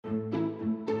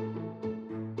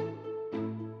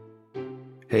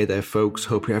Hey there folks,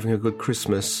 hope you're having a good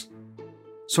Christmas.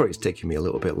 Sorry it's taking me a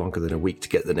little bit longer than a week to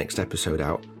get the next episode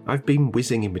out. I've been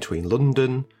whizzing in between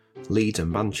London, Leeds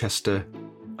and Manchester,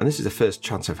 and this is the first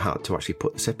chance I've had to actually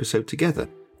put this episode together.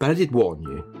 But I did warn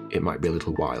you, it might be a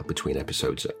little while between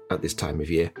episodes at this time of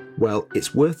year. Well,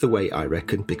 it's worth the wait I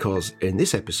reckon, because in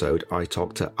this episode I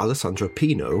talked to Alessandra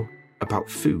Pino about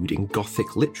food in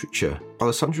Gothic literature.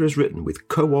 Alessandra has written with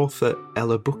co-author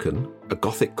Ella Buchan a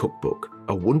Gothic cookbook,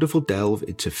 a wonderful delve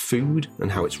into food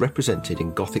and how it's represented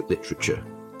in Gothic literature.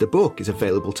 The book is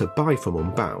available to buy from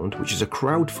Unbound, which is a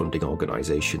crowdfunding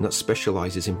organisation that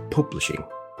specialises in publishing.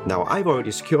 Now, I've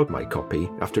already secured my copy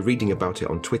after reading about it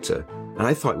on Twitter, and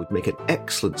I thought it would make an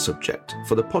excellent subject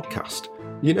for the podcast.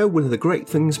 You know, one of the great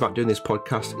things about doing this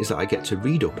podcast is that I get to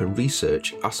read up and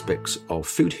research aspects of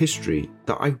food history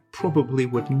that I probably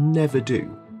would never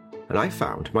do. And I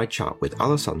found my chat with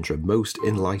Alessandra most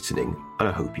enlightening, and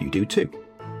I hope you do too.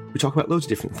 We talk about loads of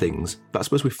different things, but I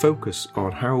suppose we focus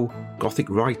on how Gothic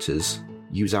writers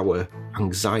use our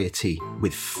anxiety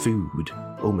with food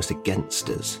almost against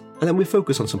us. And then we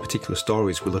focus on some particular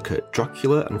stories. We look at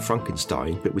Dracula and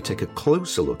Frankenstein, but we take a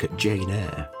closer look at Jane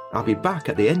Eyre. I'll be back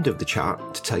at the end of the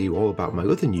chat to tell you all about my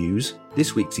other news,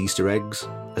 this week's Easter eggs,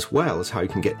 as well as how you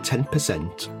can get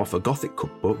 10% off a Gothic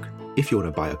cookbook if you want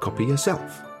to buy a copy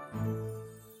yourself.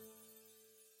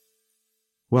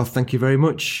 Well, thank you very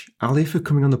much, Ali, for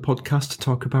coming on the podcast to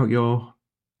talk about your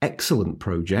excellent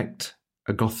project,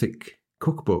 a Gothic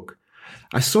cookbook.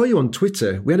 I saw you on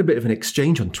Twitter. We had a bit of an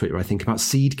exchange on Twitter, I think, about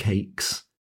seed cakes.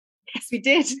 Yes, we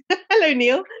did. Hello,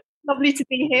 Neil. Lovely to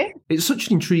be here. It's such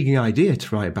an intriguing idea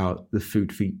to write about the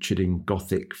food featured in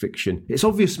Gothic fiction. It's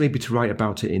obvious maybe to write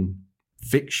about it in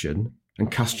fiction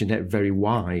and cast your net very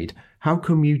wide. How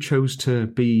come you chose to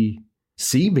be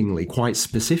seemingly quite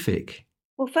specific?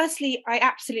 Well, firstly, I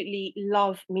absolutely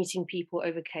love meeting people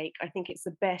over cake. I think it's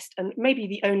the best and maybe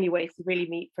the only way to really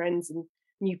meet friends and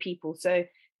new people. So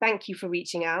thank you for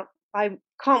reaching out. I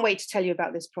can't wait to tell you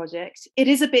about this project. It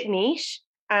is a bit niche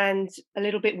and a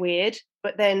little bit weird,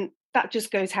 but then that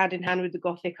just goes hand in hand with the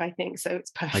Gothic, I think, so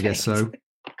it's perfect. I guess so.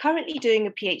 Currently doing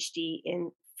a PhD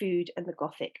in food and the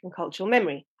Gothic and cultural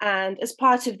memory. And as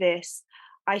part of this,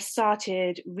 I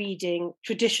started reading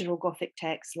traditional Gothic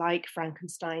texts like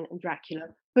Frankenstein and Dracula,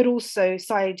 but also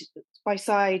side by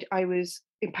side, I was,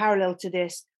 in parallel to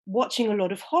this, watching a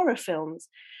lot of horror films.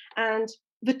 And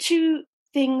the two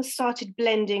things started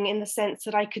blending in the sense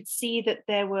that I could see that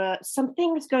there were some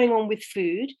things going on with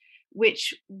food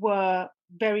which were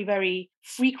very, very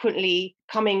frequently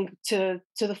coming to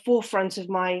the forefront of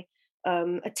my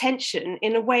attention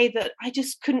in a way that I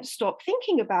just couldn't stop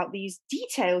thinking about these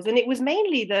details. And it was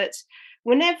mainly that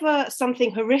whenever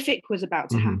something horrific was about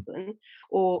to happen,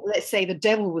 or let's say the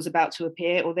devil was about to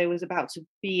appear, or there was about to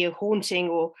be a haunting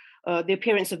or the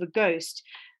appearance of a ghost,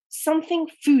 something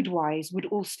food-wise would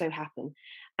also happen.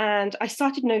 And I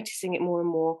started noticing it more and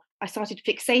more. I started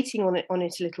fixating on it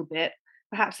a little bit,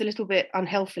 perhaps a little bit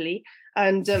unhealthily,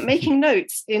 and making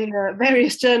notes in the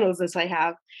various journals that I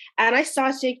have. And I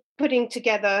started putting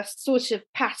together sort of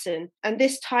pattern, and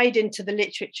this tied into the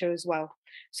literature as well.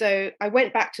 So I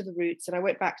went back to the roots and I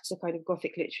went back to kind of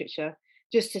Gothic literature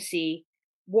just to see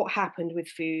what happened with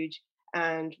food,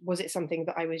 and was it something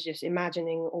that I was just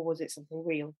imagining or was it something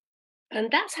real? And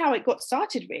that's how it got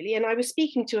started, really. And I was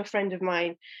speaking to a friend of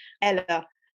mine, Ella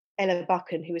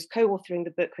Buchan, who was co-authoring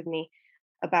the book with me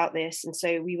about this. And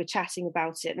so we were chatting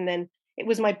about it. And then it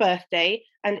was my birthday.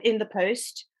 And in the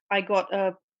post, I got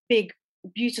a big,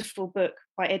 beautiful book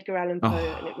by Edgar Allan Poe.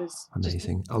 And it was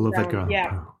amazing. I love Edgar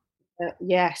Allan Poe.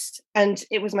 Yes. And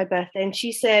it was my birthday. And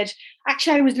she said,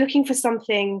 actually, I was looking for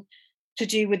something to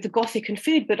do with the Gothic and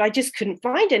food, but I just couldn't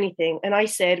find anything. And I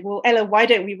said, well, Ella, why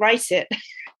don't we write it?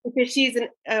 Because she's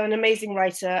an amazing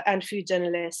writer and food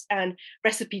journalist and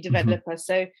recipe developer.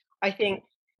 So I think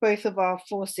both of our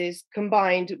forces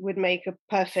combined would make a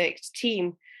perfect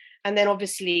team. And then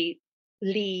obviously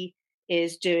Lee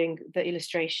is doing the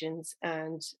illustrations,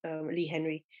 and Lee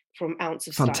Henry from Ounce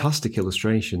of Style. Fantastic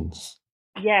illustrations.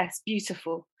 Yes,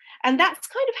 beautiful. And that's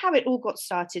kind of how it all got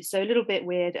started. So a little bit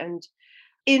weird, and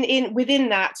within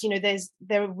that, you know,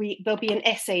 there'll be an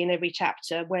essay in every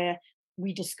chapter where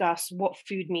we discuss what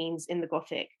food means in the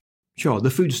Gothic. Sure,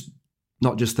 the food's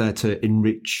not just there to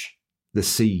enrich the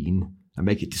scene and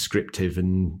make it descriptive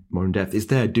and more in depth. It's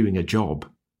there doing a job.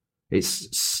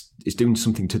 It's doing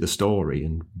something to the story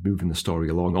and moving the story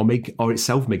along, or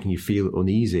itself making you feel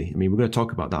uneasy. I mean, we're going to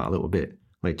talk about that a little bit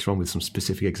later on with some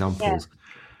specific examples. Yeah.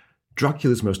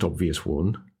 Dracula's the most obvious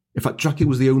one. In fact, Dracula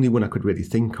was the only one I could really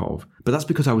think of, but that's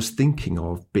because I was thinking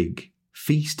of big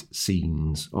feast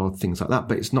scenes or things like that,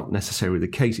 but it's not necessarily the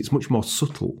case. It's much more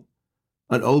subtle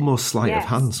and almost sleight of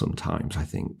hand sometimes, I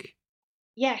think.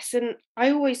 Yes, and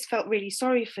I always felt really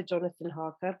sorry for Jonathan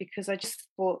Harker, because I just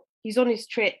thought he's on his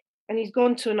trip and he's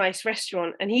gone to a nice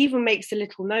restaurant, and he even makes a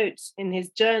little note in his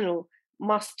journal,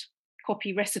 must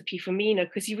copy recipe for Mina,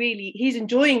 because he's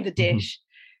enjoying the dish,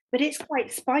 but it's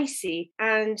quite spicy.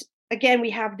 And again,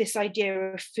 we have this idea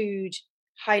of food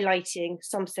highlighting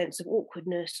some sense of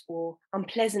awkwardness or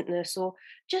unpleasantness or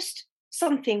just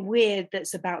something weird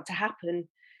that's about to happen.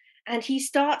 And he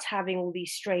starts having all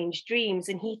these strange dreams,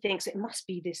 and he thinks it must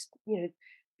be this,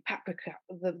 paprika,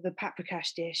 the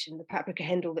paprikash dish and the paprika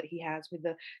hendel that he has with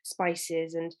the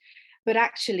spices. But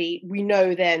actually, we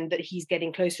know then that he's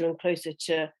getting closer and closer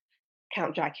to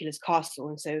Count Dracula's castle,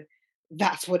 and so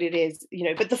that's what it is,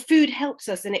 But the food helps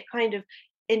us, and it kind of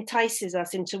entices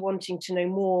us into wanting to know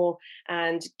more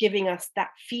and giving us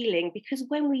that feeling, because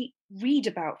when we read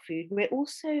about food, we're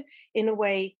also, in a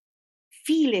way,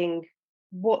 feeling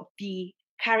what the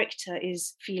character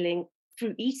is feeling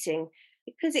through eating,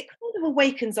 because it kind of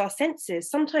awakens our senses.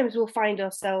 Sometimes we'll find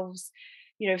ourselves,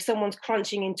 if someone's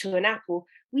crunching into an apple,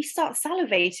 we start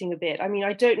salivating a bit. I mean,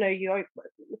 I don't know,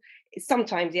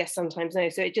 sometimes yes, sometimes no.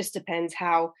 So it just depends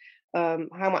how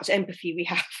much empathy we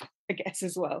have, I guess,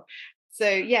 as well. So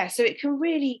yeah, so it can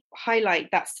really highlight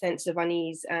that sense of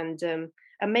unease and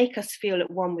make us feel at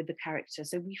one with the character.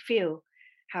 So we feel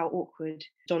how awkward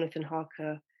Jonathan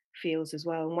Harker feels as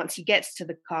well. And once he gets to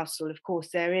the castle, of course,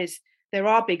 there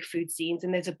are big food scenes,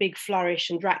 and there's a big flourish,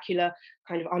 and Dracula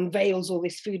kind of unveils all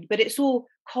this food, but it's all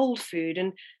cold food.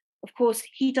 And of course,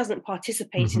 he doesn't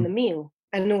participate in the meal.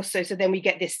 And also, so then we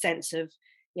get this sense of,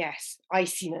 yes,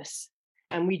 iciness,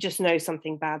 and we just know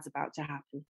something bad's about to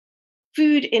happen.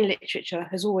 Food in literature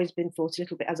has always been thought a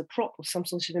little bit as a prop or some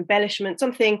sort of embellishment,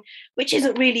 something which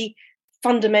isn't really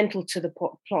fundamental to the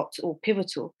plot or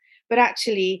pivotal. But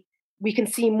actually, we can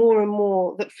see more and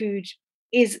more that food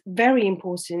is very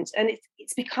important, and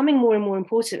it's becoming more and more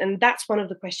important. And that's one of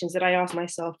the questions that I ask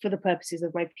myself for the purposes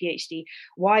of my PhD.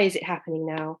 Why is it happening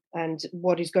now? And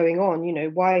what is going on?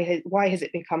 Why has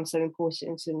it become so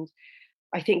important? And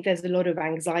I think there's a lot of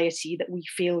anxiety that we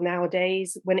feel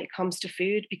nowadays when it comes to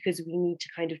food, because we need to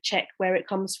kind of check where it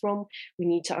comes from. We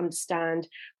need to understand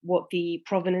what the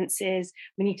provenance is.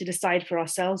 We need to decide for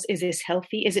ourselves, is this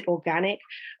healthy? Is it organic?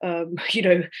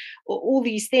 All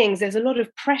these things. There's a lot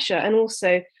of pressure. And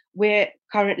also, we're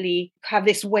currently have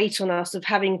this weight on us of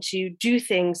having to do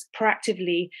things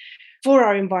proactively for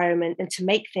our environment and to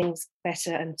make things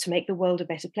better and to make the world a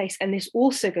better place. And this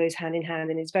also goes hand in hand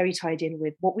and is very tied in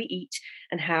with what we eat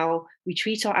and how we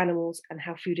treat our animals and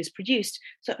how food is produced.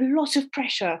 So a lot of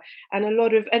pressure and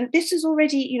and this is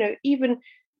already, even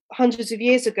hundreds of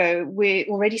years ago, we're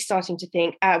already starting to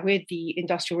think with the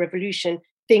Industrial Revolution,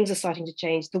 things are starting to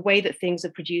change. The way that things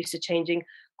are produced are changing,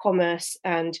 commerce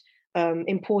and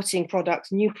importing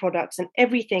products, new products, and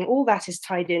everything, all that is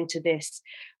tied into this.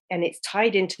 And it's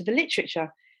tied into the literature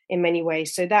in many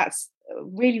ways. So that's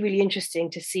really, really interesting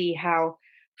to see how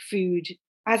food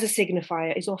as a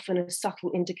signifier is often a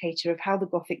subtle indicator of how the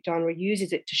Gothic genre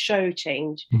uses it to show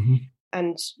change.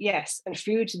 And yes, and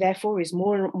food therefore is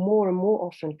more and more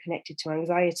often connected to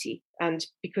anxiety. And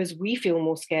because we feel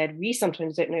more scared, we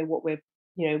sometimes don't know what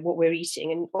we're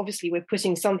eating. And obviously we're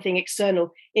putting something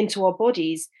external into our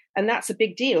bodies, and that's a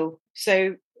big deal.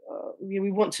 So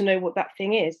we want to know what that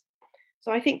thing is.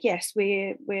 So I think, yes,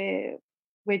 we're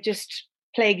just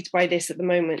plagued by this at the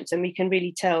moment, and we can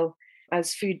really tell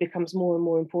as food becomes more and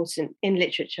more important in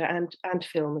literature and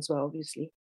film as well, obviously.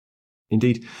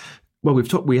 Indeed. Well,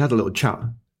 we had a little chat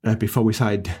before we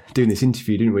started doing this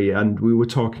interview, didn't we? And we were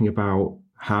talking about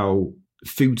how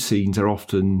food scenes are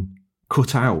often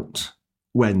cut out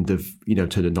when they've,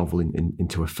 turned a novel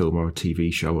into a film or a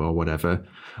TV show or whatever,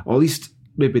 or at least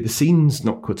maybe the scene's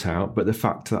not cut out, but the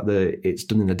fact that it's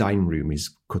done in a dining room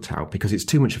is cut out because it's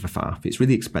too much of a faff. It's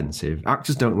really expensive.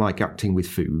 Actors don't like acting with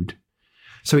food.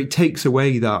 So it takes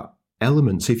away that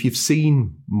element. So if you've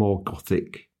seen more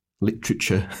Gothic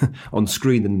literature on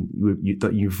screen than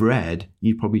that you've read,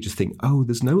 you probably just think, oh,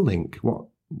 there's no link. What?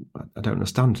 I don't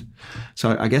understand.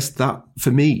 So I guess that,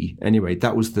 for me anyway,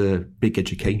 that was the big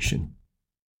education.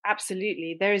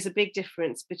 Absolutely. There is a big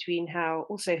difference between how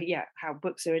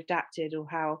books are adapted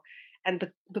and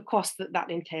the cost that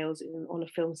entails on a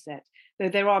film set. Though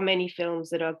there are many films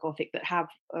that are Gothic that have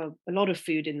a lot of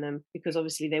food in them, because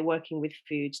obviously they're working with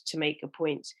food to make a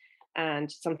point.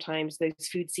 And sometimes those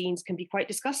food scenes can be quite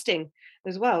disgusting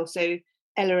as well. So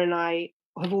Ella and I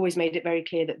have always made it very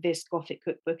clear that this Gothic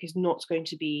cookbook is not going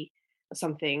to be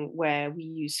something where we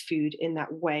use food in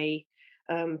that way.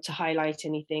 to highlight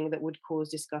anything that would cause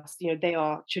disgust. They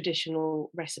are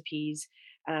traditional recipes,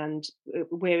 and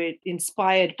we're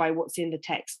inspired by what's in the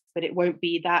text, but it won't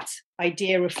be that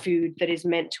idea of food that is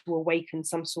meant to awaken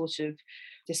some sort of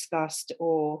disgust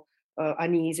or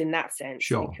unease in that sense,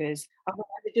 Sure. because otherwise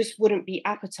it just wouldn't be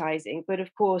appetizing. But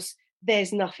of course,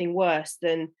 there's nothing worse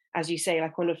than, as you say,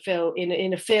 like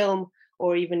in a film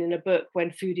or even in a book,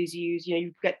 when food is used,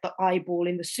 you get the eyeball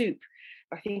in the soup.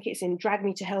 I think it's in Drag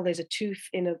Me to Hell, there's a tooth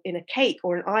in a cake,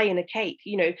 or an eye in a cake.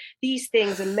 These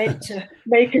things are meant to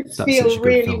make us feel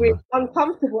really, really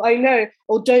uncomfortable. I know.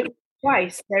 Or Don't Think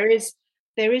Twice. There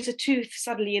is a tooth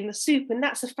suddenly in the soup, and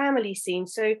that's a family scene.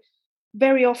 So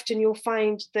very often you'll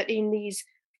find that in these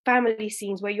family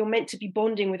scenes where you're meant to be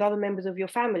bonding with other members of your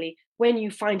family, when you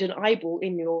find an eyeball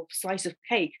in your slice of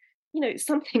cake,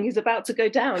 something is about to go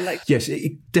down. Like, yes,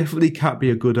 it definitely can't be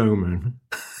a good omen.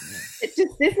 It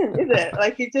just isn't, is it?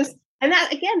 Like, it just, and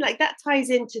that again, like, that ties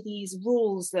into these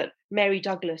rules that Mary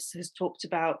Douglas has talked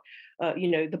about.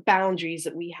 The boundaries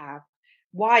that we have.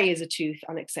 Why is a tooth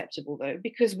unacceptable though?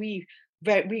 Because we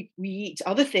eat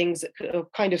other things that are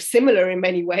kind of similar in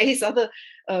many ways, other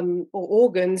or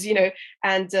organs,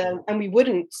 and we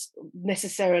wouldn't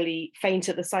necessarily faint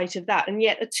at the sight of that. And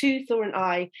yet a tooth or an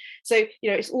eye. So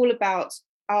it's all about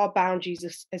our boundaries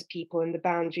as people, and the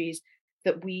boundaries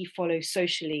that we follow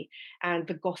socially. And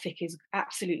the Gothic is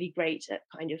absolutely great at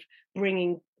kind of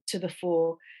bringing to the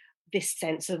fore this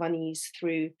sense of unease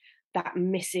through that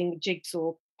missing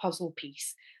jigsaw puzzle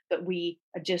piece, that we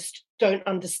just don't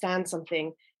understand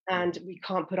something and we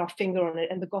can't put our finger on it.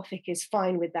 And the Gothic is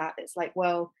fine with that. It's like,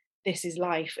 well, this is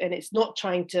life, and it's not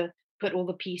trying to put all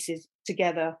the pieces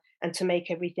together and to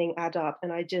make everything add up.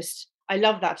 And I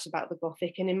love that about the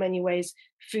Gothic. And in many ways,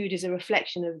 food is a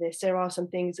reflection of this. There are some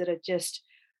things that are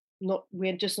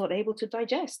we're just not able to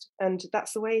digest. And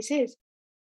that's the way it is.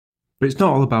 But it's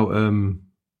not all about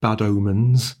bad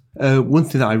omens. One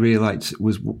thing that I really liked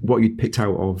was what you'd picked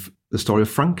out of the story of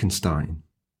Frankenstein,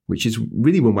 which is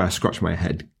really one where I scratched my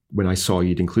head when I saw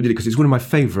you'd included it, because it's one of my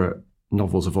favourite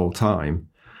novels of all time.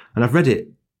 And I've read it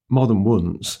more than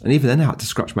once. And even then I had to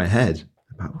scratch my head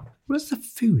about, where's the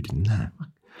food in there?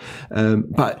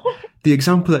 But the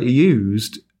example that you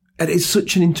used, and it's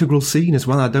such an integral scene as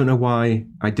well. I don't know why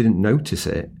I didn't notice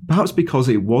it. Perhaps because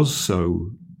it was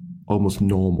so almost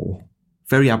normal,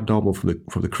 very abnormal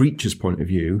from the creature's point of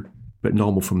view, but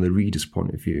normal from the reader's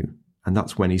point of view. And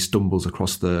that's when he stumbles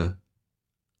across the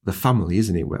family,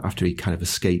 isn't it? After he kind of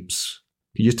escapes.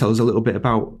 Can you just tell us a little bit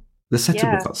about the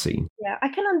setup of that scene? Yeah, I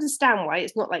can understand why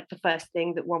it's not like the first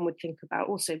thing that one would think about,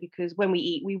 also because when we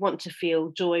eat, we want to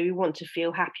feel joy, we want to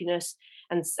feel happiness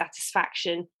and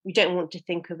satisfaction. We don't want to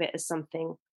think of it as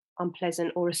something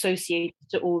unpleasant or associated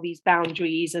to all these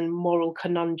boundaries and moral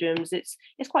conundrums. It's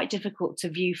quite difficult to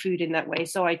view food in that way.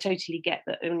 So I totally get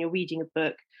that when you're reading a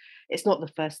book, it's not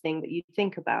the first thing that you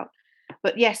think about.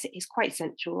 But yes, it is quite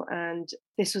central. And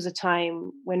this was a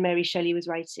time when Mary Shelley was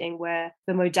writing where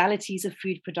the modalities of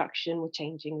food production were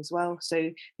changing as well. So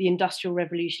the Industrial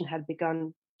Revolution had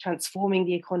begun transforming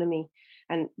the economy,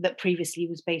 and that previously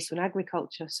was based on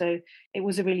agriculture. So it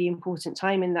was a really important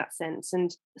time in that sense.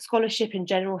 And scholarship in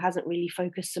general hasn't really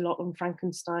focused a lot on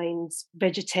Frankenstein's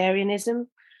vegetarianism,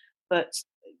 but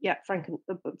yeah,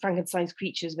 Frankenstein's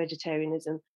creature's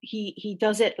vegetarianism. He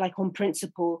does it like on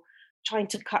principle, trying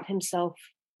to cut himself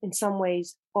in some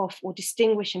ways off or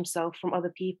distinguish himself from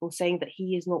other people, saying that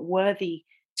he is not worthy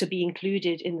to be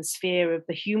included in the sphere of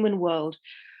the human world,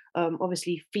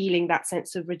 obviously feeling that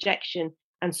sense of rejection.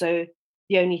 And so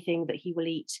the only thing that he will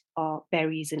eat are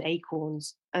berries and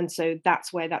acorns. And so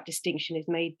that's where that distinction is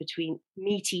made between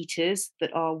meat eaters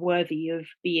that are worthy of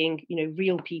being,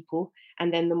 real people,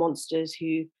 and then the monsters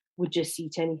who would just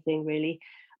eat anything, really.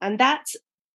 And that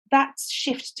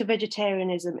shift to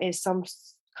vegetarianism is some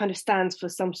kind of stands for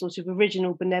some sort of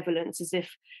original benevolence, as if,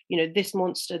 this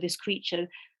monster, this creature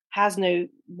has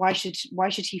why should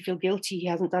he feel guilty? He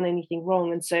hasn't done anything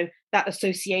wrong. And so that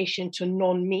association to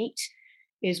non-meat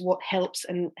is what helps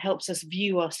us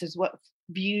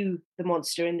view the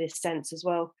monster in this sense as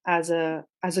well, as a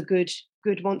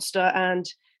good monster, and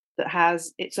that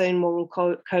has its own moral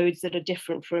codes that are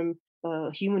different from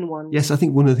human ones. Yes, I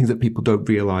think one of the things that people don't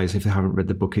realise if they haven't read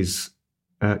the book is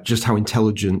just how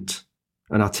intelligent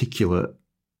and articulate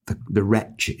the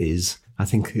wretch is. I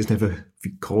think he's never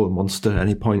called a monster at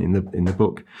any point in the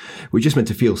book. We're just meant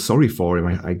to feel sorry for him,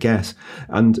 I guess.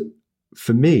 And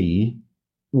for me,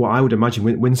 what I would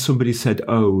imagine when somebody said,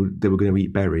 oh, they were going to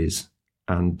eat berries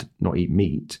and not eat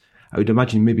meat, I would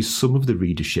imagine maybe some of the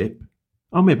readership,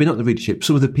 or maybe not the readership,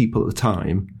 some of the people at the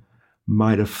time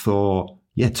might have thought,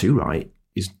 yeah, too right,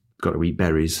 he's got to eat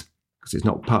berries. because it's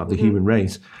not part of the human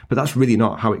race. But that's really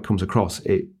not how it comes across.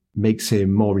 It makes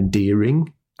him more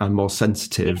endearing and more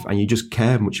sensitive, and you just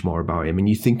care much more about him, and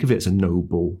you think of it as a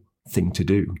noble thing to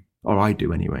do, or I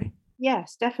do anyway.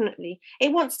 Yes, definitely.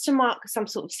 It wants to mark some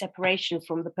sort of separation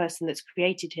from the person that's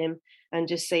created him and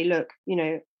just say, look,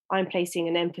 I'm placing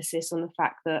an emphasis on the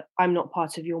fact that I'm not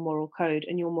part of your moral code,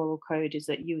 and your moral code is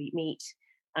that you eat meat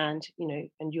and,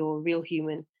 and you're a real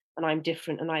human and I'm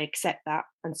different and I accept that.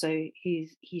 And so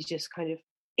he's just kind of,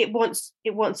 it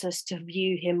wants us to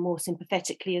view him more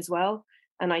sympathetically as well.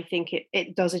 And I think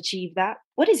it does achieve that.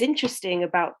 What is interesting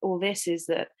about all this is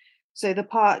that, so the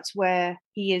part where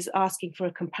he is asking for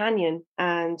a companion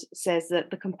and says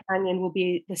that the companion will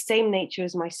be the same nature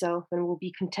as myself and will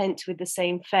be content with the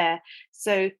same fare.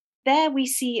 So there we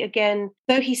see again,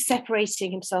 though he's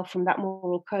separating himself from that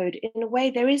moral code, in a way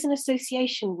there is an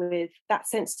association with that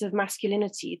sense of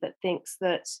masculinity that thinks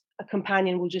that a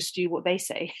companion will just do what they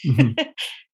say. Mm-hmm.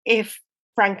 If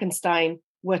Frankenstein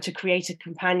were to create a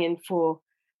companion for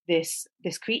this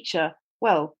creature,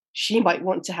 well, she might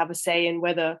want to have a say in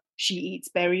whether she eats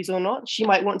berries or not. She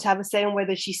might want to have a say on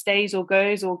whether she stays or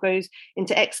goes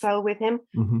into exile with him,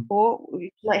 mm-hmm. or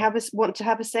might want to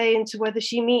have a say into whether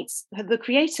she meets the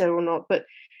creator or not. But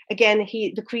again,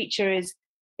 the creature is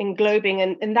englobing,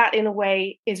 and that in a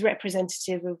way is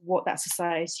representative of what that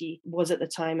society was at the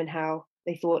time and how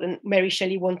they thought. And Mary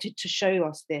Shelley wanted to show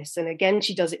us this, and again,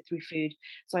 she does it through food.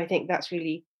 So I think that's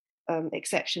really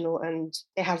exceptional, and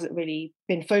it hasn't really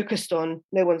been focused on.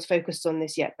 No one's focused on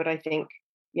this yet, but I think,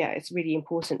 it's really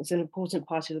important. It's an important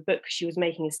part of the book. She was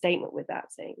making a statement with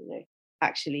that, saying,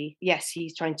 actually, yes,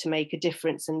 he's trying to make a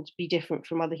difference and be different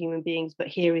from other human beings, but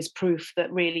here is proof that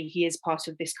really he is part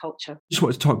of this culture. I just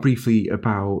want to talk briefly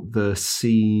about the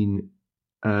scene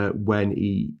when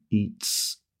he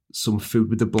eats some food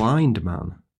with the blind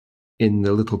man in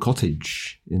the little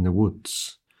cottage in the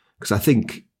woods, because I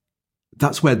think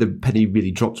that's where the penny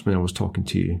really dropped when I was talking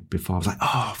to you before. I was like,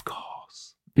 oh, of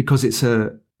course. Because it's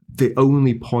the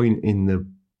only point in the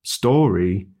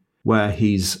story where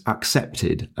he's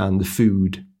accepted and the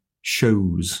food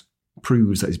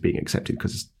proves that he's being accepted,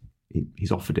 because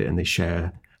he's offered it and they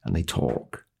share and they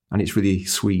talk. And it's really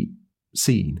sweet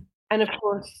scene. And of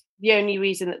course, the only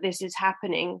reason that this is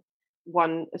happening,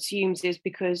 one assumes, is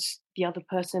because the other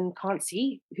person can't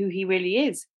see who he really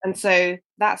is. And so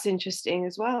that's interesting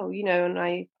as well, and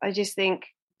I just think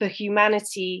the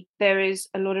humanity, there is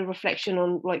a lot of reflection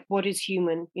on like, what is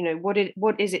human?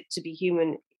 What is it to be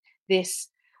human? This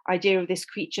idea of this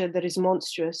creature that is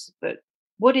monstrous, but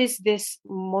what is this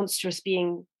monstrous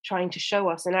being trying to show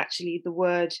us? And actually the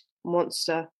word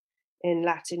monster in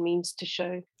Latin means to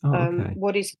show. Okay.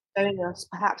 What is showing us?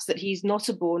 Perhaps that he's not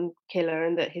a born killer,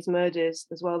 and that his murders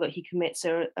as well that he commits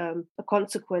are a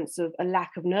consequence of a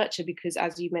lack of nurture, because,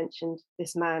 as you mentioned,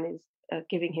 this man is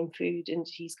giving him food, and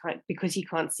because he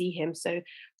can't see him. So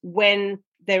when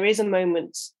there is a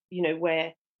moment,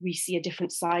 where we see a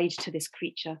different side to this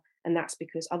creature, and that's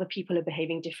because other people are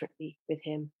behaving differently with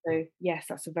him. So yes,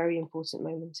 that's a very important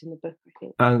moment in the book, I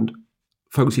think. And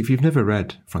folks, if you've never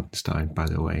read Frankenstein, by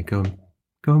the way, go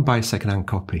and buy a second-hand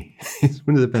copy. It's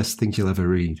one of the best things you'll ever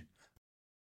read.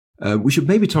 We should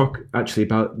maybe talk actually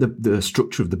about the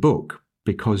structure of the book,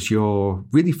 because you're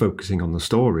really focusing on the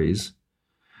stories,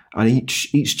 and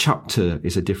each chapter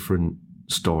is a different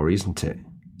story, isn't it?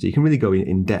 So you can really go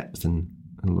in depth and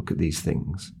look at these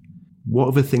things. What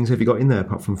other things have you got in there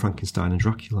apart from Frankenstein and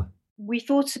Dracula? We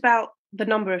thought about the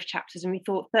number of chapters, and we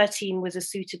thought 13 was a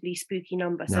suitably spooky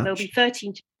number. So there'll be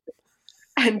 13 chapters,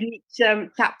 and each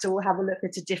chapter will have a look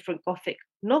at a different Gothic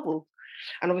novel,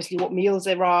 and obviously what meals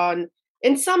there are. And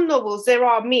in some novels, there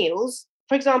are meals.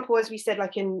 For example, as we said,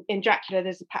 like in Dracula,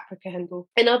 there's a paprika handle.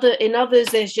 In others,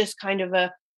 there's just kind of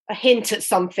a hint at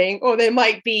something, or there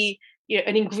might be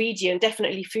an ingredient,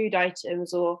 definitely food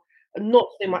items, or not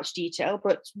so much detail.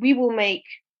 But we will make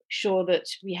sure that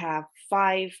we have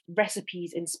 5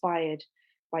 recipes inspired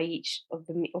by each of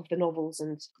the novels,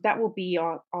 and that will be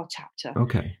our chapter.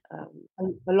 Okay.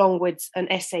 Along with an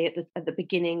essay at the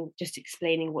beginning, just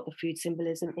explaining what the food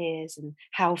symbolism is and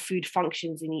how food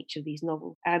functions in each of these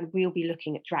novels. And we'll be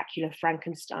looking at Dracula,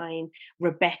 Frankenstein,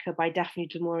 Rebecca by Daphne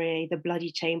du Maurier, The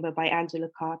Bloody Chamber by Angela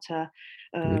Carter,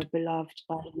 Beloved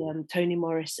by Toni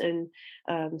Morrison.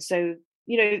 So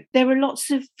there are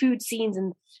lots of food scenes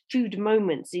and food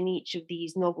moments in each of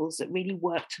these novels that really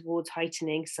work towards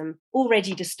heightening some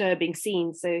already disturbing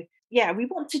scenes. So yeah, we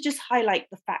want to just highlight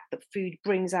the fact that food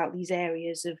brings out these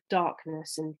areas of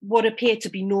darkness, and what appear to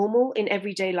be normal in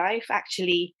everyday life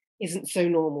actually isn't so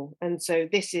normal. And so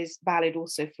this is valid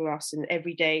also for us in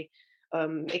everyday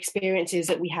experiences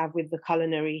that we have with the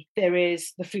culinary. The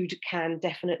food can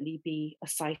definitely be a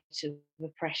site of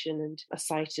oppression and a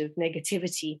site of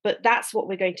negativity, but that's what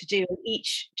we're going to do. And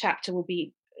each chapter will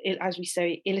be, as we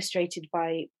say, illustrated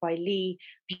by Lee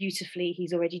beautifully.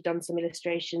 He's already done some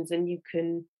illustrations, and you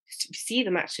can see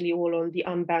them actually all on the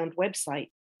Unbound website.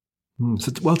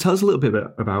 So, well, tell us a little bit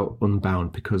about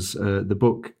Unbound, because the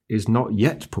book is not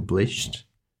yet published,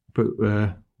 but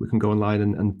we can go online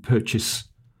and purchase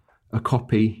a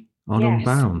copy on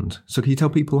Unbound. So can you tell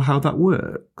people how that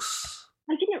works?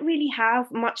 I didn't really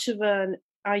have much of an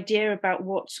idea about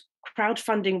what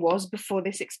crowdfunding was before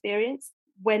this experience.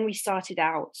 When we started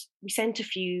out, we sent a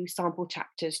few sample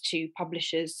chapters to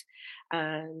publishers,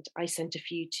 and I sent a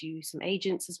few to some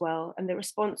agents as well. And the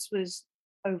response was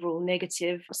overall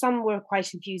negative. Some were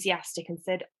quite enthusiastic and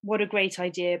said, what a great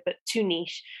idea, but too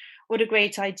niche. What a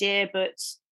great idea, but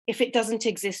if it doesn't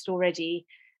exist already,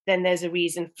 then there's a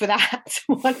reason for that,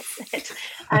 one said.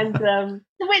 And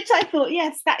which I thought,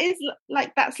 yes,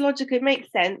 that's logical. It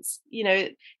makes sense. You know,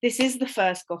 this is the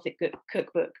first Gothic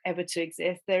cookbook ever to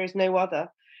exist. There is no other.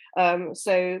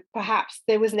 So perhaps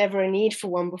there was never a need for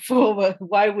one before, but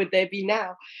why would there be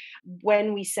now?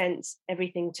 When we sent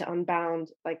everything to Unbound,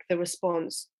 like, the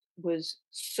response was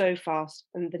so fast.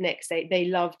 And the next day they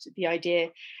loved the idea.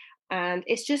 And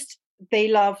it's just, they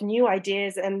love new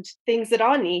ideas and things that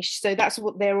are niche. So that's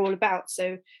what they're all about.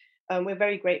 So we're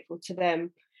very grateful to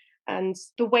them. And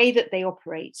the way that they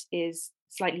operate is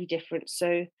slightly different.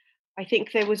 So I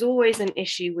think there was always an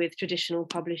issue with traditional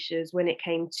publishers when it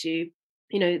came to,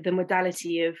 you know, the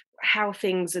modality of how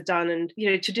things are done. And, you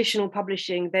know, traditional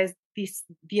publishing, there's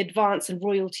the advance and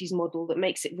royalties model that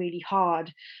makes it really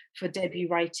hard for debut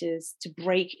writers to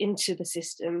break into the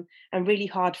system, and really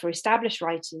hard for established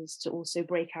writers to also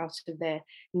break out of their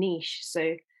niche.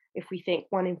 So if we think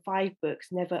 1 in 5 books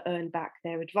never earn back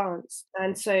their advance.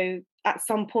 And so at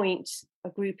some point, a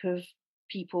group of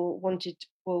people wanted,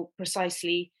 well,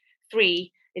 precisely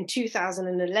 3 in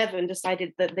 2011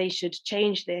 decided that they should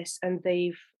change this, and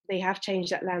they have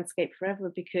changed that landscape forever,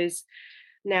 because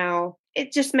now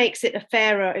it just makes it a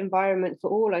fairer environment for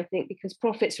all, I think, because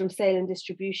profits from sale and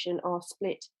distribution are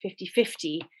split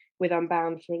 50-50 with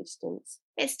Unbound, for instance.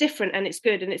 It's different and it's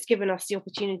good, and it's given us the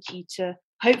opportunity to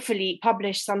hopefully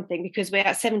publish something, because we're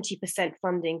at 70%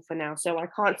 funding for now, so I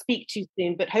can't speak too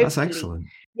soon, but hopefully, that's excellent.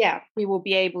 Yeah, we will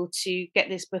be able to get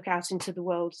this book out into the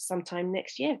world sometime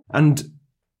next year. And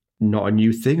not a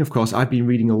new thing, of course. I've been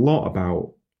reading a lot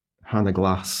about Hannah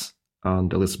Glass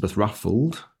and Elizabeth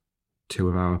Raffald, 2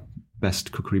 of our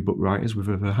best cookery book writers we've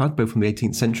ever had, both from the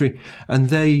 18th century, and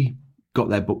they got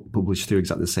their book published through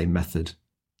exactly the same method.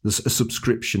 There's a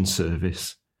subscription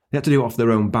service. They had to do it off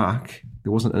their own back.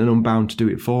 There wasn't an Unbound to do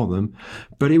it for them,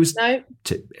 but it was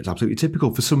it's absolutely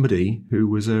typical for somebody who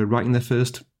was writing their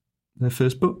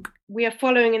first book. We are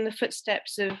following in the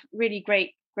footsteps of really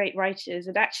great writers,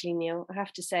 and actually, Neil, I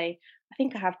have to say, I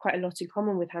think I have quite a lot in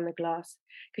common with Hannah Glass,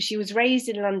 because she was raised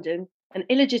in London, an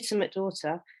illegitimate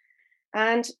daughter,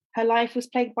 and her life was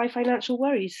plagued by financial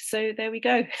worries. So there we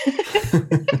go.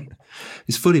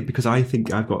 It's funny because I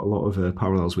think I've got a lot of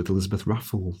parallels with Elizabeth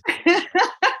Raffald.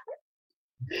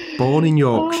 Born in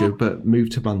Yorkshire, but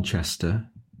moved to Manchester.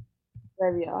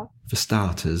 There we are. For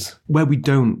starters, where we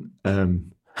don't,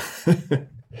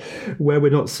 where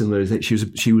we're not similar is that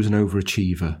she was an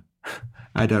overachiever.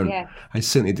 I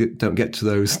certainly don't get to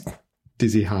those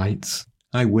dizzy heights.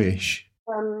 I wish.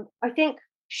 I think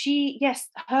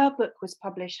her book was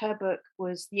published. Her book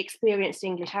was The Experienced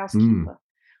English Housekeeper.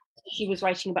 She was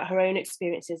writing about her own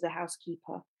experience as a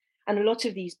housekeeper. And a lot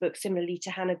of these books, similarly to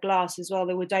Hannah Glass as well,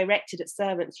 they were directed at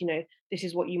servants. You know, this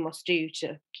is what you must do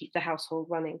to keep the household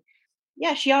running.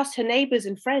 Yeah, she asked her neighbours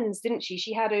and friends, didn't she?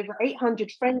 She had over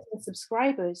 800 friends and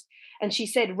subscribers. And she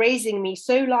said, raising me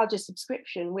so large a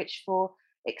subscription, which far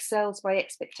excels my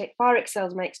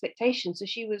expectations. So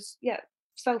she was,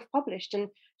 self-published, and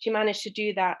she managed to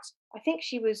do that. I think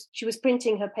she was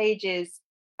printing her pages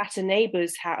at a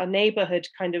neighbour's house. A neighbour had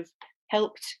kind of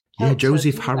helped. Yeah,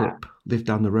 Joseph Harrop lived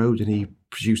down the road, and he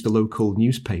produced a local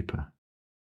newspaper.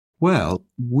 Well,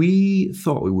 we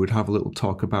thought we would have a little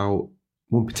talk about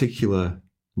one particular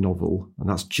novel, and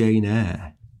that's Jane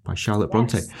Eyre by Charlotte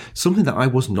Bronte. Something that I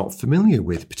was not familiar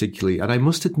with particularly, and I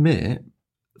must admit,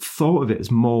 thought of it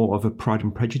as more of a Pride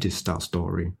and Prejudice style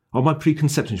story. All my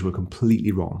preconceptions were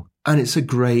completely wrong. And it's a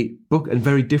great book, and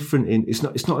very different in it's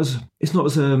not as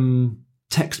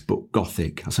textbook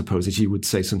Gothic, I suppose, as you would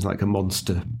say something like a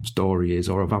monster story is,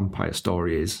 or a vampire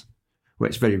story is, where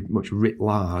it's very much writ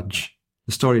large.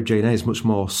 The story of Jane Eyre is much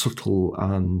more subtle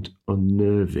and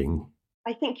unnerving.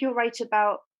 I think you're right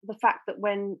about the fact that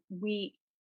when we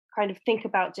kind of think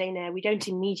about Jane Eyre, we don't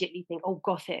immediately think, oh,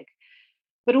 Gothic,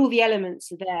 but all the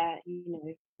elements are there,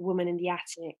 the woman in the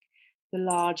attic, the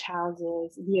large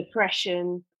houses, the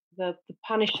oppression, the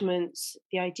punishments,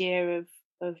 the idea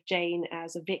of Jane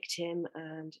as a victim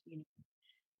and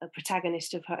a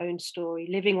protagonist of her own story,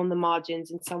 living on the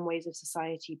margins in some ways of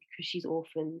society because she's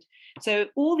orphaned. So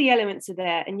all the elements are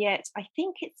there, and yet I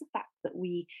think it's the fact that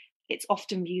it's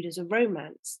often viewed as a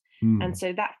romance, and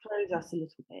so that throws us a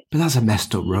little bit. But that's a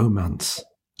messed up romance.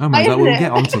 Oh my God, we'll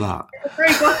get onto that. It's a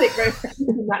very Gothic romance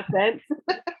in that sense.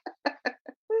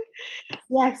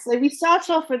 Yes, so we start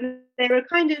off with, there are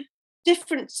kind of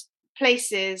different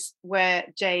places where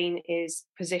Jane is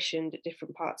positioned at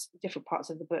different parts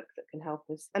of the book that can help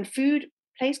us. And food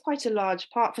plays quite a large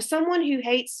part. For someone who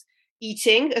hates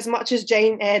eating as much as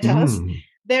Jane Eyre does,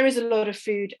 there is a lot of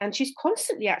food, and she's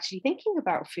constantly actually thinking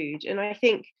about food. And I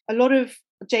think a lot of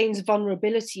Jane's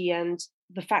vulnerability and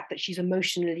the fact that she's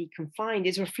emotionally confined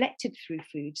is reflected through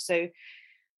food. So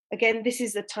again, this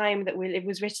is a time that it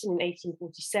was written in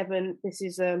 1847. This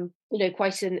is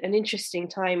quite an interesting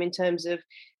time in terms of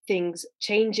things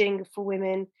changing for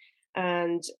women.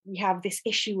 And we have this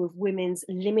issue of women's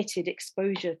limited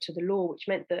exposure to the law, which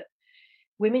meant that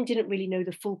women didn't really know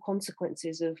the full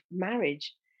consequences of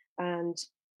marriage. And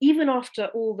even after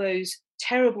all those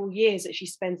terrible years that she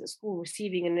spends at school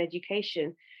receiving an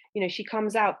education, she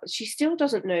comes out, but she still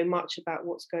doesn't know much about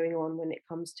what's going on when it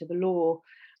comes to the law,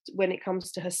 when it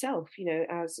comes to herself,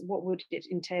 as what would it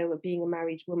entail of being a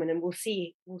married woman. And we'll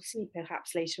see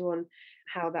perhaps later on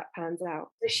how that pans out.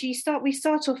 So we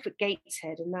start off at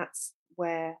Gateshead, and that's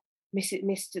where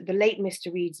the late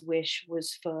Mr. Reed's wish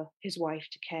was for his wife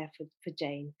to care for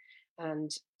Jane.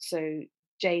 And so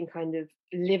Jane kind of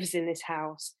lives in this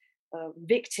house,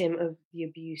 victim of the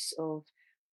abuse of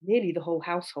nearly the whole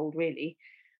household, really.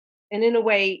 And in a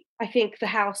way, I think the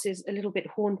house is a little bit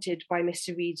haunted by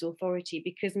Mr. Reed's authority,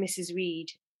 because Mrs. Reed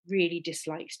really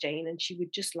dislikes Jane and she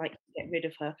would just like to get rid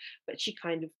of her, but she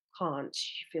kind of can't.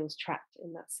 She feels trapped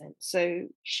in that sense. So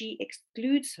she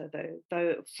excludes her,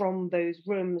 though from those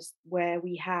rooms where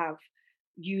we have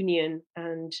union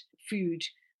and food.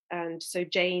 And so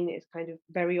Jane is kind of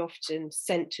very often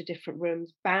sent to different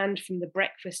rooms, banned from the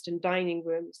breakfast and dining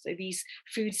rooms. So these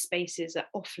food spaces are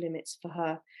off limits for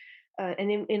her.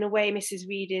 And in a way, Mrs.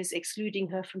 Reed is excluding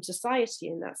her from society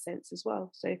in that sense as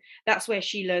well. So that's where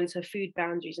she learns her food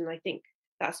boundaries. And I think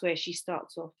that's where she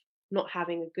starts off not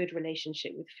having a good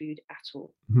relationship with food at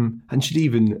all. Mm-hmm. And she'd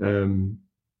even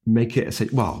make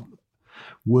it,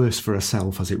 worse for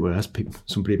herself, as it were, as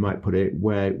somebody might put it,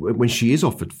 where when she is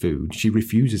offered food, she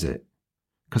refuses it.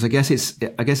 Because I guess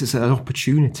it's an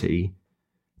opportunity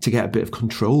to get a bit of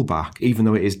control back, even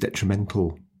though it is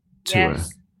detrimental to her.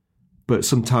 But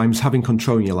sometimes having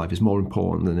control in your life is more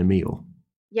important than a meal.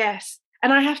 Yes.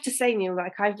 And I have to say, Neil,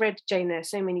 I've read Jane Eyre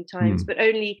so many times, but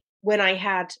only when I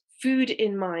had food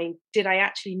in mind did I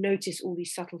actually notice all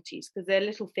these subtleties, because they're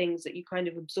little things that you kind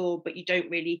of absorb, but you don't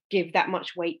really give that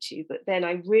much weight to. But then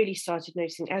I really started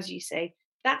noticing, as you say,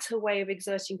 that's her way of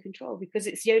exerting control, because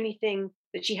it's the only thing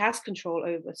that she has control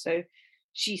over. So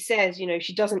she says,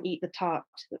 she doesn't eat the tart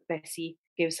that Bessie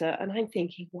gives her. And I'm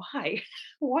thinking, why?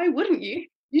 Why wouldn't you?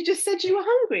 You just said you were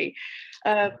hungry.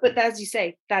 But as you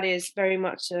say, that is very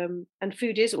much, and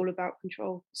food is all about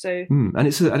control. So, and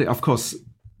it's of course,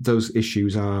 those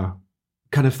issues are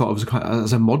kind of thought of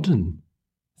as a modern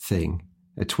thing,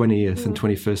 a 20th and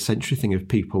 21st century thing of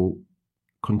people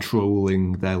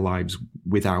controlling their lives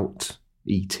without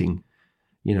eating,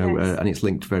 and it's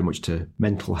linked very much to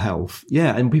mental health.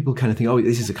 Yeah, and people kind of think, oh,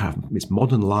 this is it's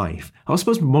modern life. I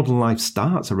suppose modern life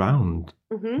starts around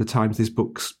the times this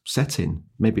book's set in.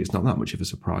 Maybe it's not that much of a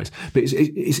surprise, but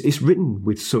it's written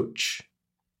with such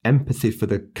empathy for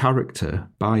the character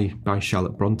by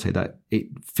Charlotte Bronte that it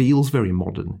feels very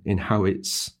modern in how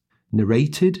it's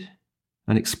narrated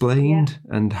and explained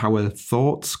and how her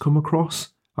thoughts come across.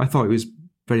 I thought it was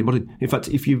very modern. In fact,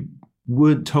 if you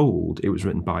weren't told it was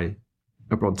written by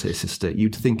a Bronte sister,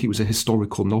 you'd think it was a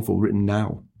historical novel written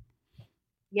now.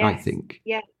 I think.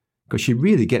 Yeah. Because she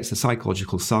really gets the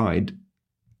psychological side,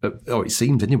 it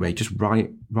seems anyway, just right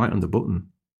on the button.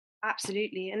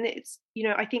 Absolutely. And it's,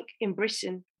 I think in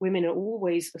Britain, women are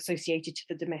always associated to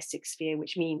the domestic sphere,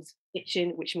 which means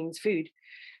kitchen, which means food.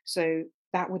 So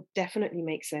that would definitely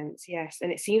make sense. Yes.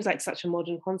 And it seems like such a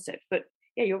modern concept. But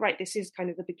yeah, you're right. This is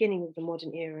kind of the beginning of the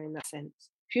modern era in that sense.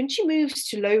 When she moves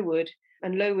to Lowood,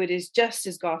 and Lowood is just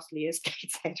as ghastly as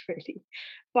Gateshead, really.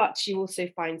 But she also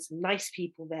finds some nice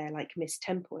people there, like Miss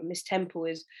Temple. And Miss Temple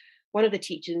is one of the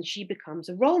teachers, and she becomes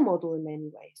a role model in many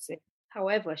ways. So,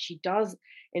 however, she does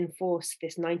enforce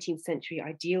this 19th century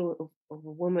ideal of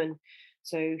a woman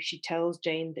So she tells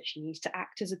Jane that she needs to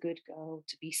act as a good girl,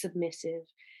 to be submissive,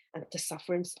 and to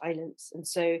suffer in silence. And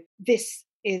so this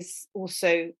is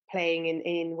also playing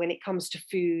in when it comes to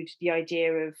food, the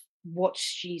idea of what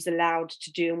she's allowed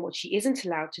to do and what she isn't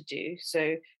allowed to do.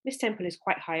 So Miss Temple is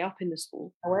quite high up in the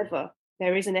school. However,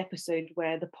 there is an episode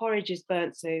where the porridge is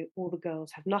burnt, so all the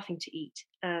girls have nothing to eat,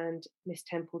 and Miss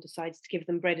Temple decides to give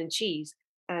them bread and cheese,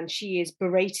 and she is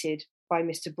berated by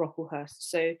Mr. Brocklehurst.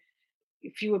 So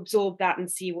if you absorb that and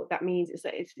see what that means, is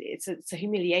that it's a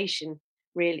humiliation,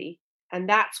 really. And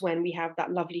that's when we have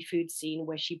that lovely food scene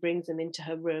where she brings them into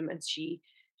her room, and she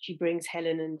brings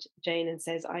Helen and Jane and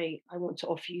says, I want to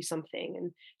offer you something.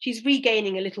 And she's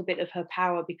regaining a little bit of her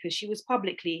power because she was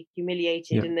publicly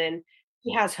humiliated. And then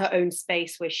she has her own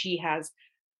space where she has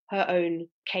her own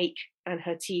cake and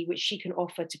her tea, which she can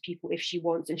offer to people if she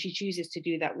wants. And she chooses to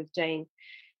do that with Jane.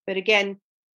 But again,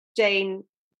 Jane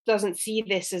doesn't see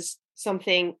this as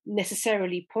something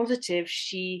necessarily positive.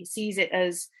 She sees it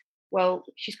as, well,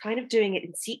 she's kind of doing it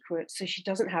in secret, so she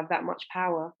doesn't have that much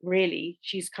power, really.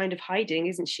 She's kind of hiding,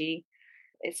 isn't she?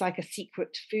 It's like a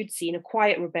secret food scene, a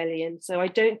quiet rebellion. So I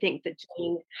don't think that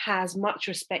Jane has much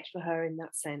respect for her in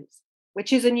that sense,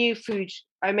 which is a new food.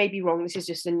 I may be wrong. This is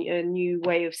just a new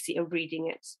way of reading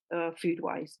it,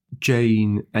 food-wise.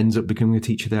 Jane ends up becoming a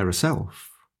teacher there herself.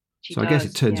 I guess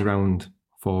it turns around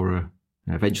for her.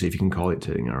 Eventually, if you can call it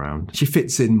turning around. She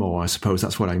fits in more, I suppose.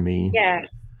 That's what I mean. Yeah.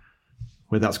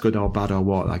 Whether that's good or bad or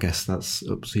what, I guess that's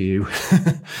up to you.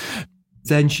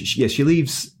 Then she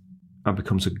leaves and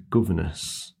becomes a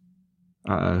governess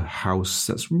at a house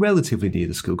that's relatively near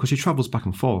the school, because she travels back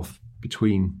and forth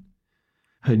between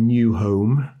her new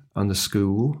home and the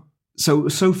school. So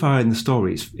far in the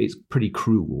story, it's pretty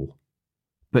cruel.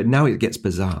 But now it gets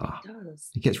bizarre. It does.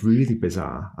 It gets really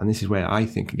bizarre. And this is where I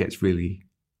think it gets really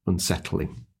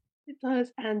unsettling. It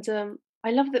does. And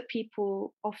I love that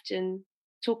people often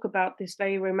talk about this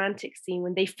very romantic scene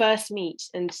when they first meet,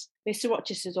 and Mr.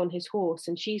 Rochester's on his horse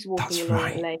and she's walking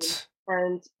along a lane,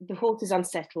 and the horse is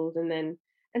unsettled, and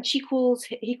he calls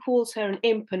her an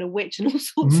imp and a witch and all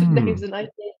sorts of names, and I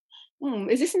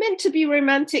think, is this meant to be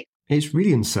romantic? It's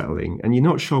really unsettling, and you're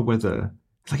not sure whether,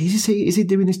 like, is he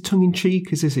doing this tongue in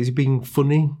cheek? Is he being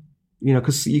funny? You know,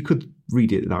 because you could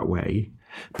read it that way,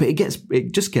 but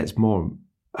it just gets more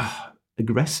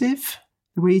aggressive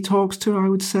the way he talks to her, I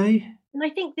would say. And I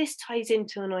think this ties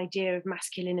into an idea of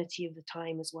masculinity of the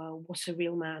time as well, what a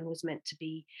real man was meant to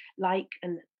be like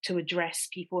and to address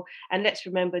people. And let's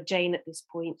remember, Jane at this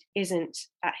point isn't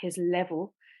at his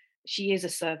level. She is a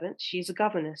servant, she is a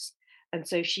governess. And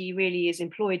so she really is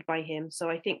employed by him. So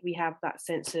I think we have that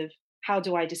sense of, how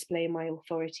do I display my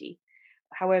authority?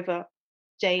 However,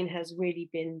 Jane has really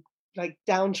been like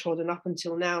downtrodden up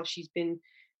until now. She's been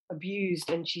abused,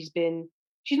 and she's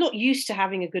not used to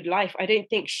having a good life. I don't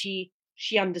think she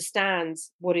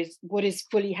understands what is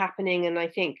fully happening, and I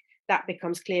think that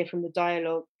becomes clear from the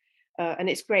dialogue. And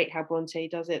it's great how Bronte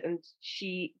does it. And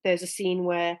there's a scene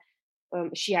where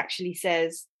she actually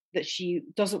says that she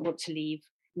doesn't want to leave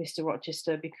Mr.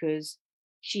 Rochester because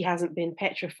she hasn't been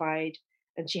petrified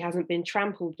and she hasn't been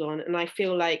trampled on. And I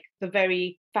feel like the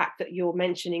very fact that you're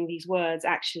mentioning these words,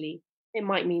 actually, it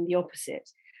might mean the opposite.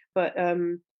 But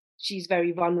she's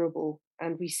very vulnerable,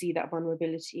 and we see that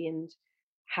vulnerability, and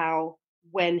how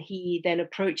when he then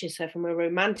approaches her from a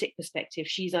romantic perspective,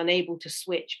 she's unable to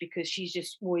switch because she's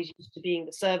just always used to being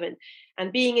the servant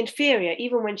and being inferior.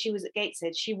 Even when she was at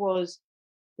Gateshead, she was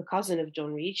the cousin of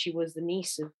John Reed, she was the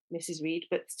niece of Mrs. Reed,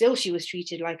 but still she was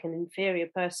treated like an inferior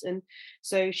person.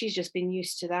 So she's just been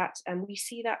used to that. And we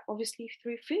see that obviously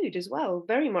through food as well,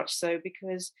 very much so,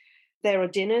 because there are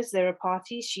dinners, there are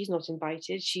parties, she's not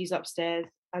invited, she's upstairs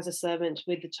as a servant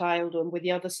with the child or with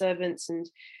the other servants, and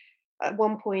at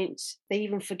one point they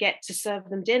even forget to serve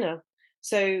them dinner,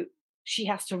 so she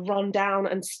has to run down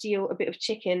and steal a bit of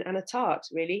chicken and a tart,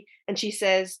 really. And she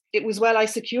says, it was well I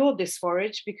secured this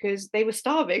forage because they were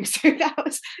starving. So that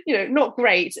was, not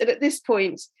great. And at this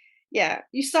point,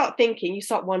 you start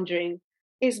wondering,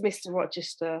 is Mr.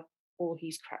 Rochester all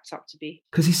he's cracked up to be?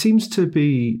 Because he seems to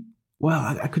be,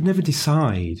 I could never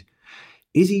decide.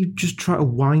 Is he just trying to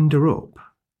wind her up?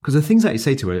 Because the things that he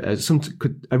say to her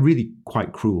are really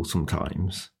quite cruel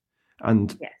sometimes.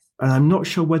 And yes. And I'm not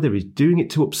sure whether he's doing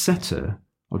it to upset her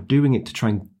or doing it to try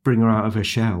and bring her out of her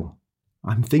shell.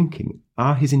 I'm thinking,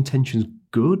 are his intentions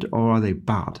good or are they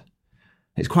bad?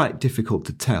 It's quite difficult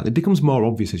to tell. It becomes more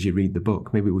obvious as you read the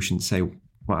book. Maybe we shouldn't say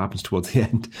what happens towards the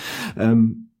end.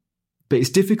 But it's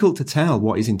difficult to tell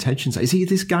what his intentions are. Is he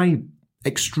this guy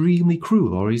extremely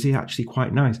cruel, or is he actually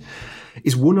quite nice?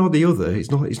 It's one or the other.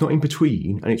 It's not in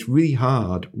between, and it's really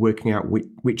hard working out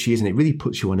which he is, and it really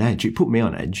puts you on edge. It put me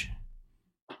on edge.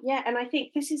 Yeah, and I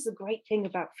think this is the great thing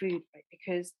about food, right?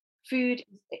 Because food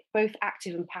is both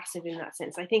active and passive in that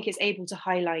sense. I think it's able to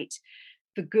highlight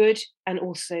the good and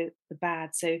also the bad.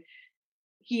 So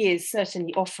he is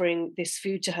certainly offering this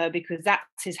food to her because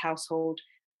that's his household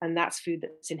and that's food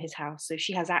that's in his house. So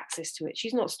she has access to it.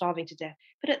 She's not starving to death.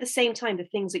 But at the same time, the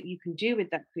things that you can do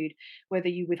with that food, whether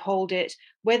you withhold it,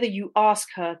 whether you ask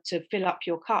her to fill up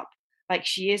your cup, like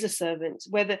she is a servant,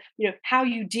 whether, how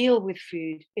you deal with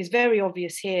food is very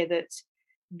obvious here that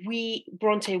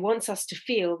Bronte wants us to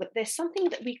feel that there's something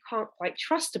that we can't quite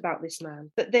trust about this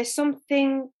man, that there's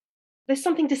something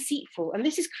deceitful, and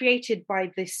this is created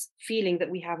by this feeling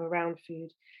that we have around food.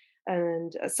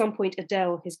 And at some point,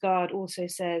 Adele, his guard, also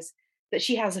says that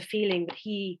she has a feeling that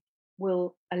he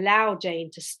will allow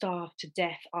Jane to starve to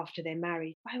death after they're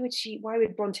married. Why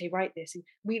would Bronte write this?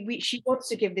 She wants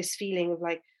to give this feeling of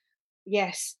like,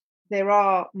 yes, there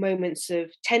are moments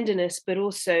of tenderness, but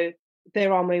also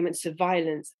there are moments of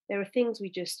violence. There are things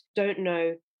we just don't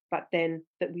know, but then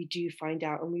that we do find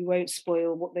out, and we won't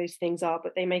spoil what those things are,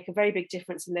 but they make a very big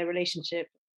difference in their relationship,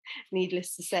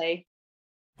 needless to say.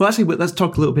 Well, actually, let's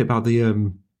talk a little bit about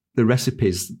the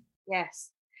recipes. Yes.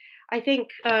 I think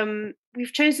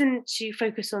we've chosen to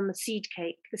focus on the seed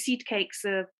cake. The seed cake's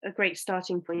a great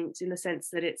starting point in the sense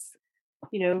that it's,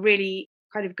 really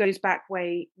kind of goes back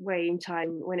way in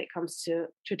time when it comes to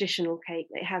traditional cake.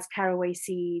 It has caraway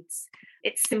seeds.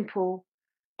 It's simple.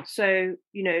 So,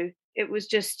 it was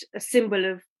just a symbol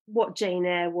of what Jane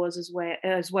Eyre was as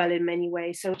well in many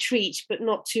ways. So a treat, but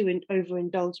not too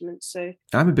overindulgent. So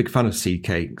I'm a big fan of seed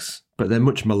cakes, but they're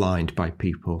much maligned by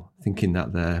people, thinking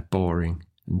that they're boring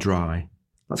and dry.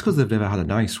 That's because they've never had a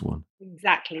nice one.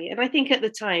 Exactly. And I think at the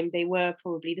time they were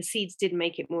probably, the seeds did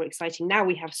make it more exciting. Now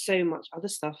we have so much other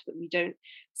stuff that we don't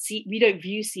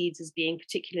view seeds as being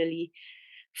particularly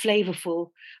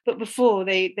flavorful, but before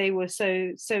they were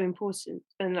so important.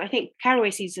 And I think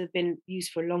caraway seeds have been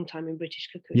used for a long time in British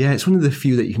cookery. Yeah, it's one of the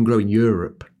few that you can grow in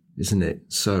Europe, isn't it?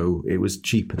 So it was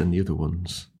cheaper than the other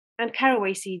ones. And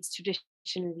caraway seeds,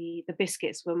 traditionally, the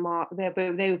biscuits were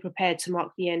they were prepared to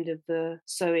mark the end of the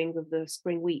sowing of the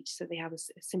spring wheat, so they have a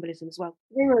symbolism as well.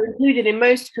 They were included in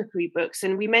most cookery books,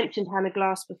 and we mentioned Hannah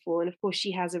Glass before, and of course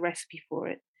she has a recipe for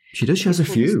it. She does. She has a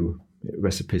few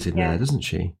recipes in there, doesn't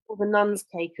she? Or the nun's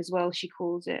cake as well, she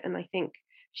calls it. And I think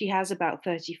she has about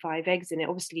 35 eggs in it.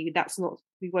 Obviously,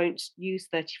 we won't use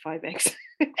 35 eggs.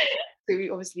 So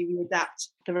we adapt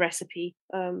the recipe.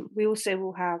 We also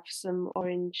will have some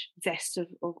orange zest of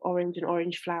orange and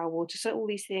orange flower water. So all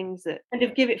these things that kind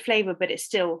of give it flavour, but it's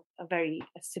still a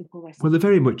simple recipe. Well, they're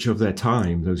very much of their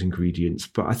time, those ingredients.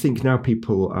 But I think now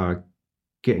people are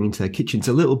getting into their kitchens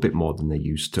a little bit more than they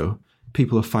used to.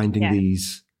 People are finding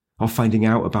finding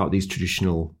out about these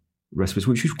traditional recipes,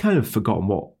 which we've kind of forgotten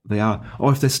what they are.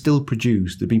 Or if they're still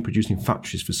produced, they've been produced in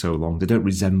factories for so long, they don't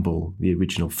resemble the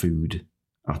original food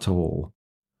at all.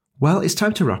 Well, it's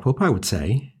time to wrap up, I would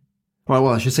say. Well,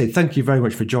 I should say thank you very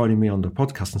much for joining me on the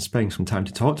podcast and spending some time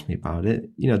to talk to me about it.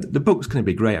 The book's going to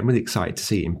be great. I'm really excited to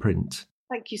see it in print.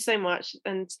 Thank you so much,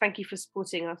 and thank you for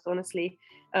supporting us, honestly.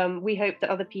 We hope that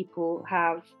other people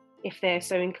have, if they're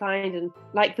so inclined and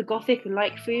like the Gothic and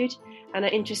like food and are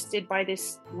interested by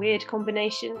this weird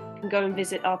combination, can go and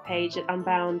visit our page at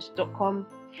unbound.com.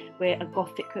 We're a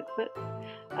Gothic cookbook.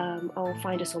 Or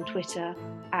find us on Twitter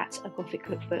at a Gothic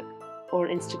cookbook or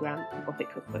on Instagram, a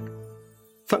Gothic cookbook.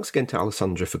 Thanks again to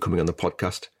Alessandra for coming on the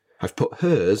podcast. I've put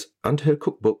hers and her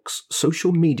cookbook's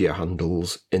social media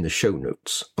handles in the show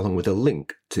notes, along with a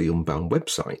link to the Unbound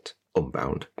website,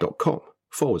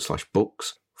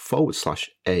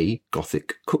 unbound.com/books/a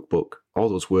Gothic cookbook. All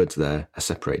those words there are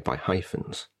separated by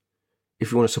hyphens.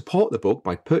 If you want to support the book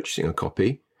by purchasing a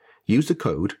copy, use the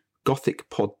code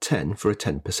GothicPod10 for a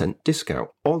 10% discount.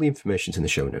 All the information's in the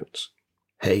show notes.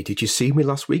 Hey, did you see me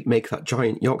last week make that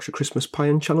giant Yorkshire Christmas pie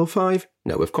on Channel 5?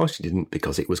 No, of course you didn't,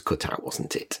 because it was cut out,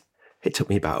 wasn't it? It took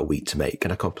me about a week to make,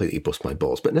 and I completely bust my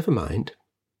balls, but never mind.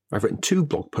 I've written 2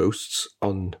 blog posts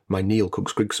on my Neil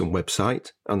Cooks Grigson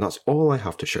website, and that's all I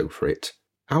have to show for it.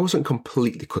 I wasn't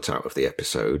completely cut out of the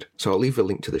episode, so I'll leave a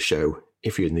link to the show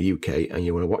if you're in the UK and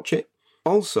you want to watch it.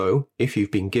 Also, if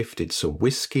you've been gifted some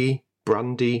whiskey,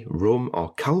 brandy, rum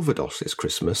or Calvados this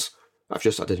Christmas, I've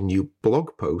just added a new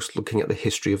blog post looking at the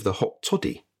history of the hot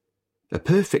toddy. A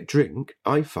perfect drink,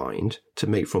 I find, to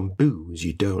make from booze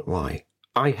you don't like.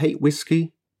 I hate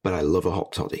whiskey, but I love a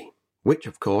hot toddy. Which,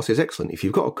 of course, is excellent if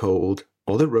you've got a cold,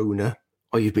 or the Rona,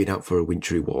 or you've been out for a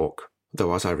wintry walk.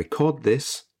 Though as I record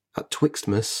this, at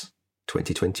Twixtmas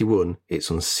 2021, it's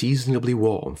unseasonably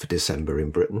warm for December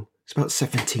in Britain. It's about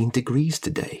 17 degrees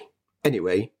today.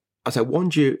 Anyway, as I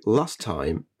warned you last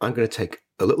time, I'm going to take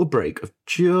a little break of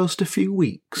just a few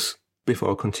weeks before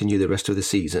I continue the rest of the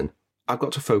season. I've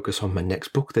got to focus on my next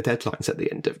book. The deadline's at the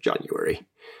end of January.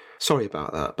 Sorry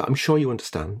about that, but I'm sure you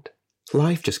understand.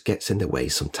 Life just gets in the way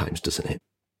sometimes, doesn't it?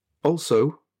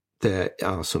 Also, there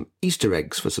are some Easter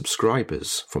eggs for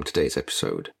subscribers from today's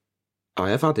episode.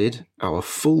 I have added our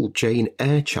full Jane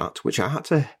Eyre chat, which I had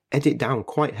to edit down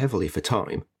quite heavily for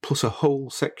time, plus a whole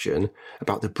section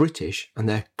about the British and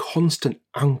their constant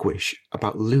anguish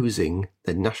about losing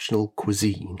their national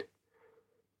cuisine.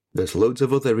 There's loads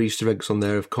of other Easter eggs on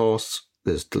there, of course.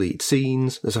 There's deleted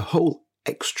scenes. There's a whole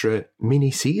extra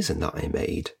mini-season that I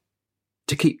made.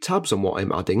 To keep tabs on what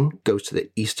I'm adding, go to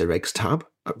the Easter eggs tab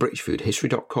at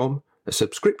BritishFoodHistory.com. A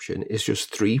subscription is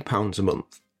just £3 a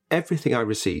month. Everything I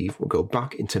receive will go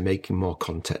back into making more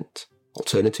content.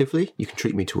 Alternatively, you can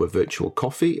treat me to a virtual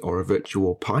coffee or a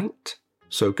virtual pint.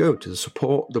 So go to the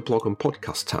Support the Blog and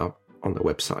Podcast tab on the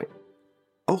website.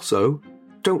 Also,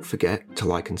 don't forget to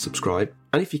like and subscribe,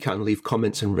 and if you can, leave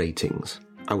comments and ratings.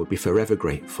 I would be forever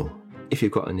grateful. If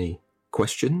you've got any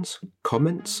questions,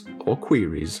 comments, or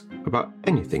queries about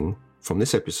anything from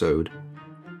this episode,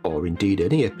 or indeed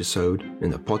any episode in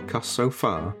the podcast so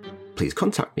far, please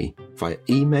contact me via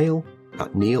email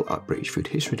at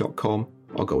neil@britishfoodhistory.com,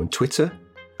 or go on Twitter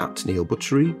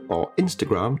 @NeilButchery, or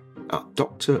Instagram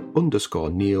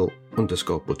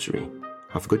 @Dr_Neil_Butchery.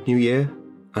 Have a good new year,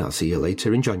 and I'll see you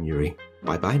later in January.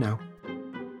 Bye bye now.